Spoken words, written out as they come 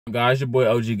Guys, your boy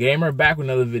OG Gamer back with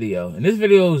another video. And this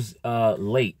video's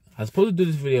late. I was supposed to do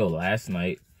this video last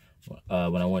night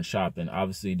when I went shopping.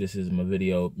 Obviously, this is my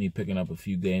video, me picking up a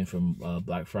few games from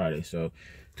Black Friday. So,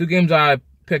 two games I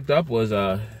picked up was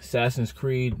Assassin's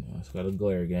Creed. Oh, it's got a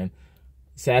glare again.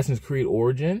 Assassin's Creed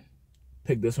Origin.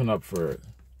 Picked this one up for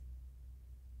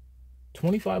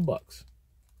 25 bucks.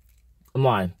 I'm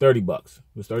lying, 30 bucks.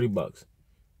 It was 30 bucks.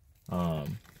 Got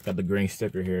the green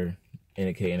sticker here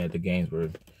indicating that the games were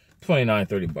 29,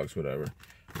 30 bucks, whatever.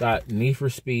 Got Need for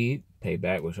Speed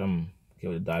Payback, which I'm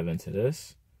going to dive into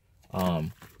this.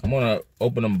 I'm going to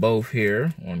open them both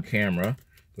here on camera,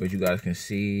 so as you guys can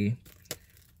see.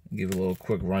 Give a little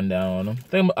quick rundown on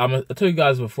them. I told you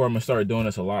guys before, I'm going to start doing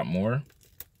this a lot more.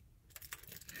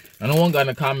 I know one guy in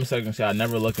the comment section said I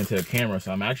never look into the camera,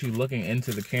 so I'm actually looking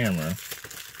into the camera.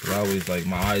 I always, like,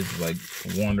 my eyes like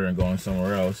wander and going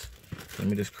somewhere else. So let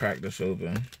me just crack this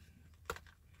open.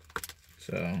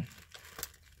 So,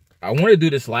 I wanted to do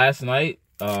this last night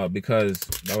because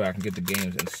that way I can get the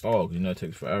games installed, because you know it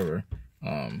takes forever.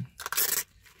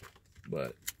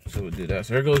 But, so we'll do that.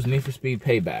 So here goes Need for Speed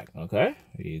Payback, okay?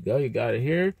 Here you go, you got it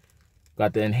here.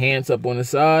 Got the Enhance up on the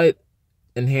side.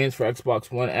 Enhance for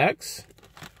Xbox One X.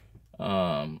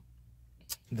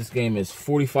 This game is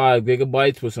 45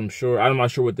 gigabytes, which I'm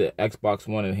not sure what the Xbox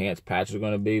One Enhanced patch is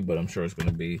going to be, but I'm sure it's going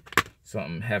to be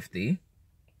something hefty.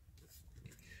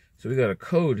 So we got a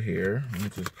code here,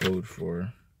 which is code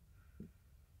for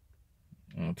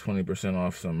 20%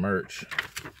 off some merch.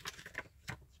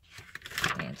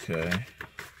 Okay.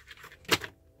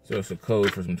 So it's a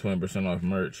code for some 20% off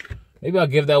merch. Maybe I'll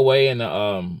give that away in the,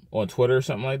 on Twitter or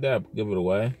something like that. I'll give it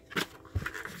away.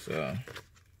 So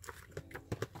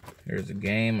here's the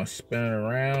game. I spin it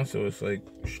around so it's like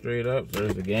straight up. So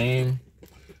there's the game.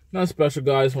 Not special,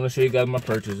 guys. Want to show you guys my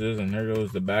purchases, and there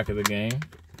goes the back of the game.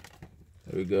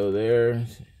 There we go there.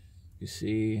 You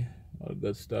see all the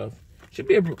good stuff. Should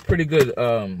be a pretty good,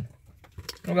 I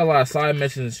got a lot of side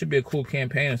missions. Should be a cool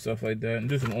campaign and stuff like that. And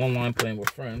do some online playing with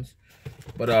friends.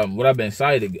 But what I've been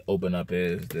excited to open up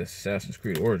is this Assassin's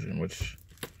Creed Origin, which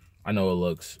I know it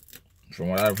looks, from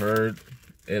what I've heard,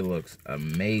 it looks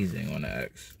amazing on the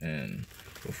X. And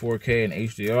with 4K and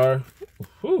HDR,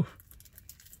 whew,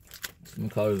 some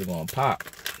colors are going to pop.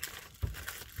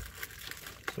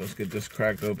 So let's get this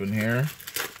cracked open here.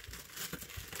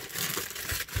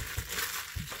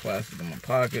 Plastic in my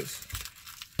pockets.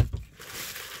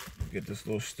 Get this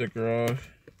little sticker off.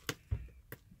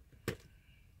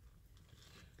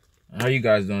 How you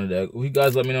guys doing today? You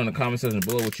guys let me know in the comment section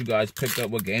below what you guys picked up,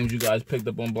 what games you guys picked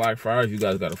up on Black Friday. If you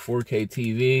guys got a 4K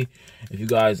TV, if you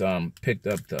guys picked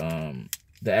up the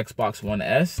Xbox One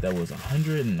S, that was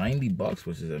 190 bucks,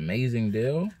 which is an amazing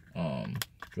deal.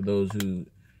 For those who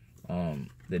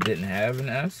that didn't have an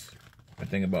S, I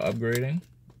think about upgrading,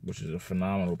 which is a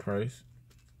phenomenal price.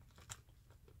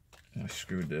 I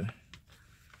screwed the,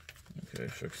 okay,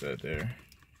 fix that there.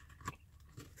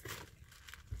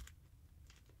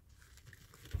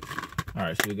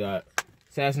 Alright, so we got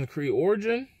Assassin's Creed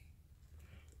Origin.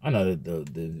 I know that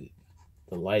the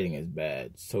lighting is bad.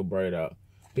 It's so bright out.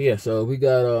 But yeah, so we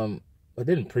got, I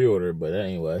didn't pre-order, but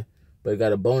anyway. But we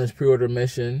got a bonus pre-order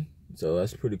mission. So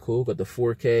that's pretty cool. Got the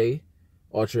 4K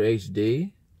Ultra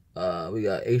HD. We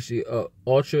got HD,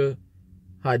 Ultra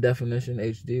High Definition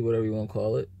HD, whatever you want to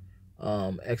call it.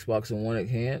 Xbox One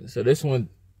Enhanced. So this one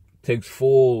takes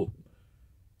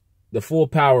the full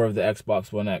power of the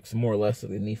Xbox One X, more or less, of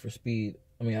the Need for Speed.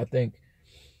 I mean, I think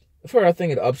it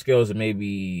upscales to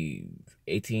maybe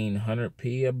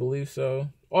 1800p, I believe so.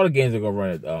 All the games are gonna run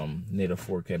at native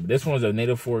 4K, but this one's a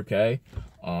native 4K.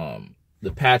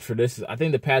 The patch for this I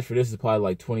think the patch for this is probably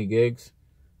like 20 gigs,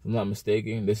 if I'm not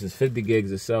mistaken. This is 50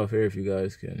 gigs itself here, if you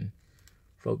guys can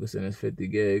focus in. It's 50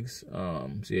 gigs.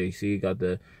 So yeah, you see, you got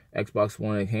the Xbox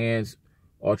One Enhanced,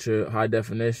 Ultra High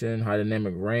Definition, High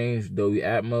Dynamic Range, Dolby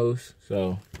Atmos.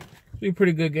 So it's be a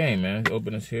pretty good game, man.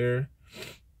 Open this here.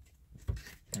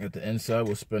 Got the inside.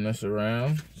 We'll spin this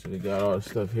around. So we got all the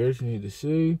stuff here you need to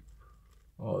see.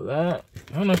 All that.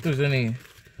 I don't know if there's any.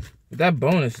 That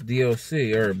bonus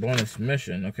DLC or bonus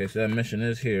mission. Okay, so that mission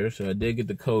is here. So I did get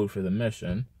the code for the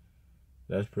mission.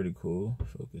 That's pretty cool.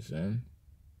 Focus in.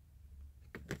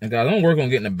 And guys, I'm working on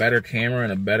getting a better camera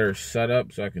and a better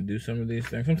setup so I can do some of these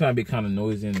things. Sometimes it be kind of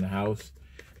noisy in the house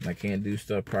and I can't do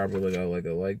stuff properly like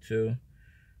I like to.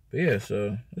 But yeah,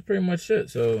 so that's pretty much it.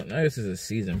 So now this is a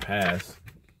season pass.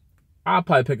 I'll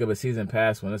probably pick up a season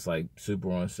pass when it's like super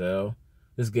on sale.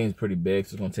 This game's pretty big,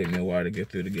 so it's gonna take me a while to get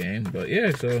through the game. But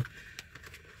yeah, so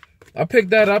I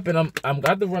picked that up, and I'm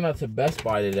got to run out to Best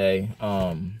Buy today.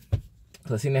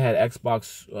 Cause I seen they had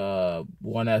Xbox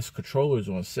One S controllers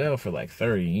on sale for like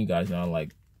 30. You guys know I'm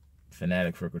like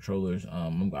fanatic for controllers.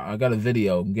 I got a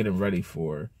video. I'm getting ready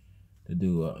to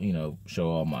do you know, show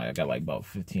all I got like about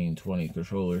 15, 20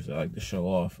 controllers that I like to show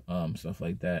off, stuff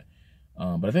like that.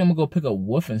 But I think I'm gonna go pick up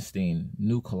Wolfenstein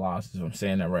New Colossus, if I'm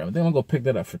saying that right. I think I'm gonna go pick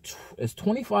that up for it's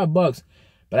 $25,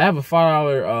 but I have a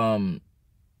 $5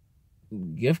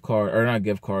 gift card, or not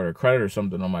gift card, or credit or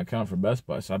something on my account for Best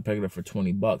Buy, so I picked it up for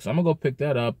 $20. So I'm gonna go pick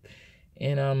that up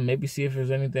and maybe see if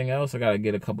there's anything else. I gotta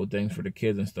get a couple things for the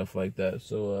kids and stuff like that.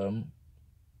 So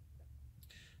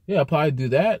yeah, I'll probably do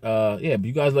that. Yeah, but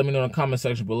you guys let me know in the comment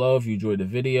section below if you enjoyed the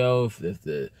video,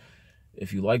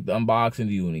 if you like the unboxing.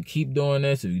 Do you want to keep doing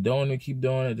this? If you don't want to keep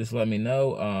doing it, just let me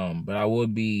know. But I will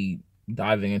be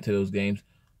diving into those games.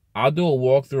 I'll do a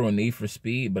walkthrough on Need for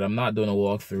Speed, but I'm not doing a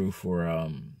walkthrough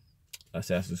for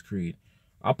Assassin's Creed.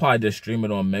 I'll probably just stream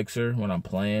it on Mixer when I'm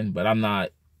playing, but I'm not.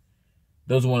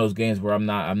 Those are one of those games where I'm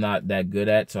not that good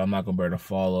at, so I'm not gonna be able to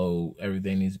follow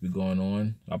everything needs to be going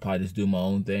on. I'll probably just do my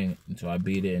own thing until I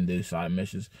beat it and do side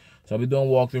missions. So I'll be doing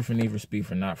walkthrough for Need for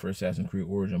Speed, not for Assassin's Creed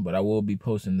Origin, but I will be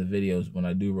posting the videos when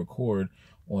I do record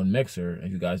on Mixer.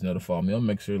 If you guys know to follow me on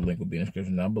Mixer, link will be in the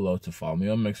description down below to follow me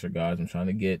on Mixer, guys. I'm trying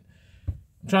to get,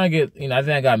 you know, I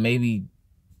think I got maybe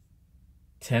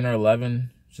 10 or 11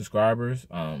 subscribers.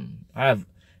 I have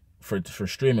for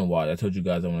streaming wise, I told you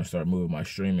guys I want to start moving my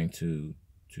streaming to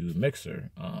Mixer.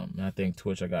 And I think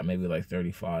Twitch I got maybe like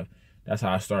 35. That's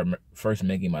how I start first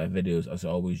making my videos. I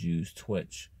always use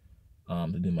Twitch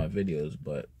to do my videos,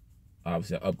 but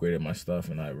obviously I upgraded my stuff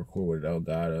and I record with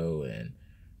Elgato,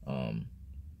 and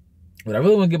but I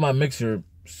really want to get my Mixer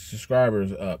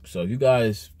subscribers up. So if you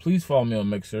guys please follow me on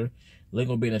Mixer. Link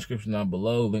will be in the description down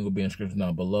below. Link will be in the description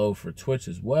down below for Twitch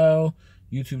as well.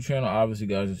 YouTube channel, obviously,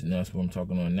 guys, that's what I'm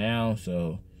talking on now.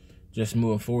 So just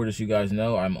moving forward, as you guys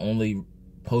know, I'm only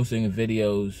posting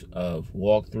videos of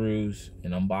walkthroughs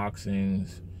and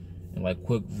unboxings and like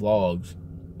quick vlogs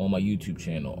on my YouTube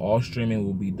channel. All streaming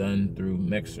will be done through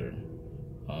Mixer.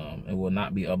 It will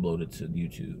not be uploaded to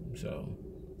YouTube. So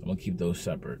I'm going to keep those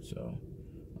separate. So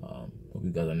hope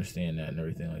you guys understand that and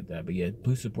everything like that. But yeah,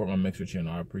 please support my Mixer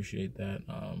channel. I appreciate that.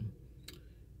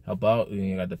 Help out.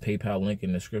 You got the PayPal link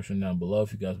in the description down below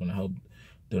if you guys want to help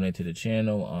donate to the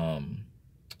channel.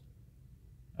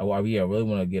 I really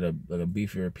want to get a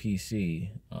beefier PC,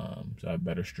 so I have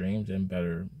better streams and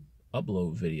better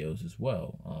upload videos as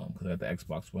well. Because I got the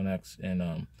Xbox One X,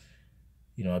 and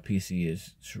you know, my PC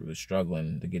is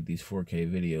struggling to get these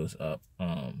 4K videos up.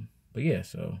 But yeah,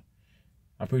 so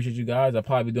I appreciate you guys. I'll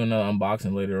probably be doing another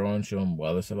unboxing later on, showing what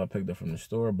other stuff I picked up from the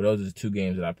store. But those are the 2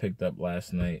 games that I picked up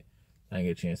last night. I didn't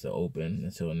get a chance to open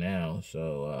until now.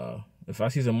 So if I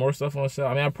see some more stuff on sale,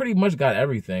 I mean, I pretty much got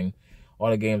everything. All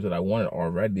the games that I wanted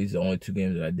already. These are the only 2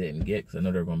 games that I didn't get because I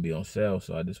know they're going to be on sale.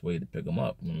 So I just waited to pick them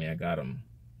up. I mean, I got them,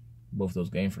 both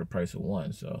those games, for the price of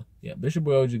one. So yeah, Bishop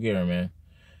Boy OG Gamer, man.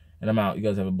 And I'm out. You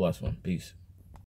guys have a blessed one. Peace.